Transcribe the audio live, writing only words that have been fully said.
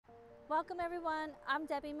Welcome everyone, I'm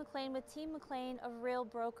Debbie McLain with Team McLain of Real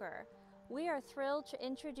Broker. We are thrilled to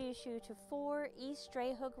introduce you to 4 East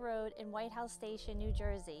Dreahook Road in Whitehouse Station, New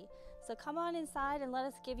Jersey. So come on inside and let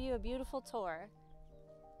us give you a beautiful tour.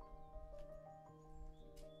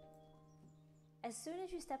 As soon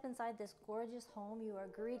as you step inside this gorgeous home, you are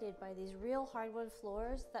greeted by these real hardwood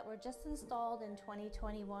floors that were just installed in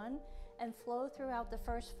 2021 and flow throughout the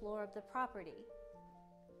first floor of the property.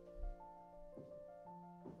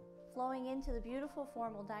 Flowing into the beautiful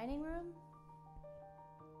formal dining room,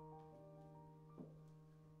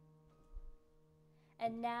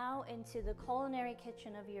 and now into the culinary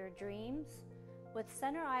kitchen of your dreams with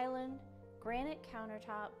center island, granite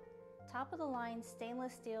countertop, top of the line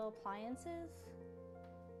stainless steel appliances,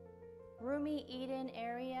 roomy eat-in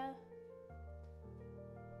area,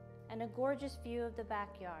 and a gorgeous view of the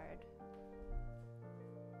backyard.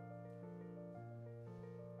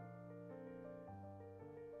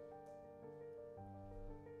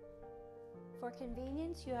 For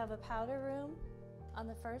convenience, you have a powder room on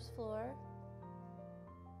the first floor,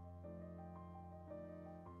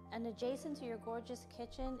 and adjacent to your gorgeous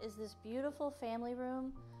kitchen is this beautiful family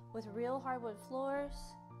room with real hardwood floors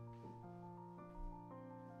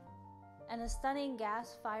and a stunning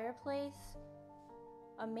gas fireplace,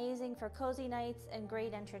 amazing for cozy nights and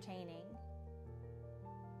great entertaining.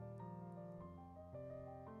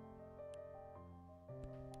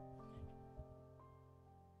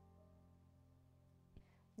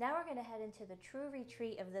 Now we're going to head into the true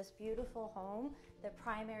retreat of this beautiful home, the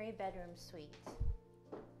primary bedroom suite.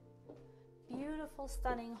 Beautiful,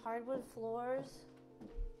 stunning hardwood floors,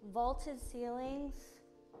 vaulted ceilings,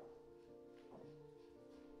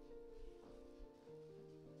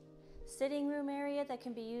 sitting room area that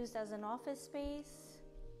can be used as an office space,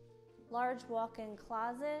 large walk-in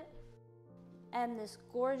closet, and this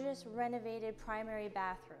gorgeous renovated primary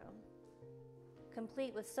bathroom,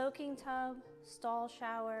 complete with soaking tub, stall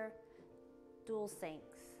shower, dual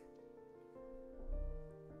sinks.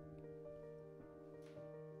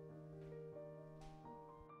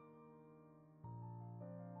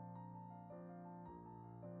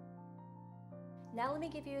 Now let me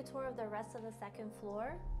give you a tour of the rest of the second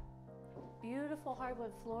floor. Beautiful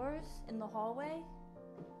hardwood floors in the hallway,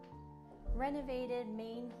 renovated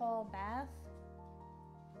main hall bath,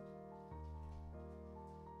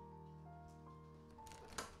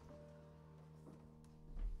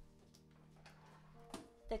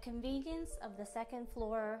 the convenience of the second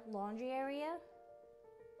floor laundry area,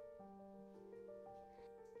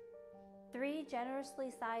 3 generously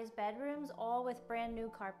sized bedrooms, all with brand new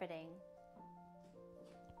carpeting.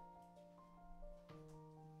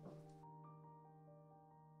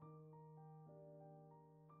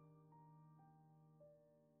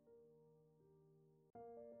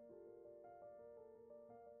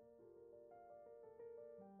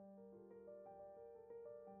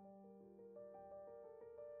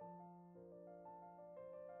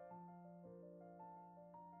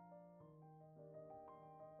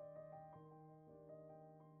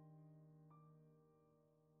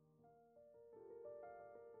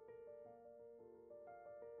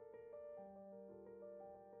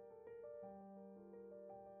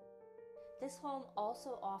 This home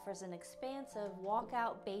also offers an expansive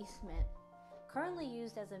walkout basement, currently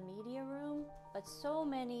used as a media room, but so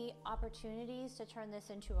many opportunities to turn this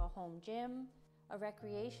into a home gym, a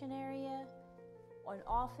recreation area, or an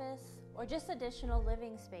office, or just additional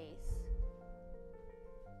living space.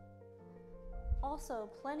 Also,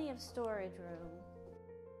 plenty of storage room.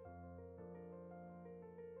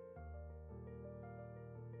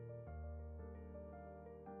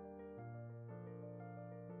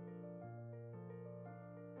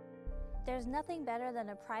 There's nothing better than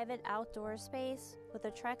a private outdoor space with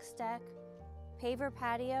a Trex deck, paver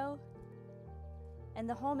patio, and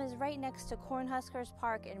the home is right next to Cornhuskers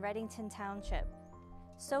Park in Reddington Township.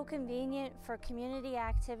 So convenient for community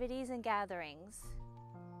activities and gatherings.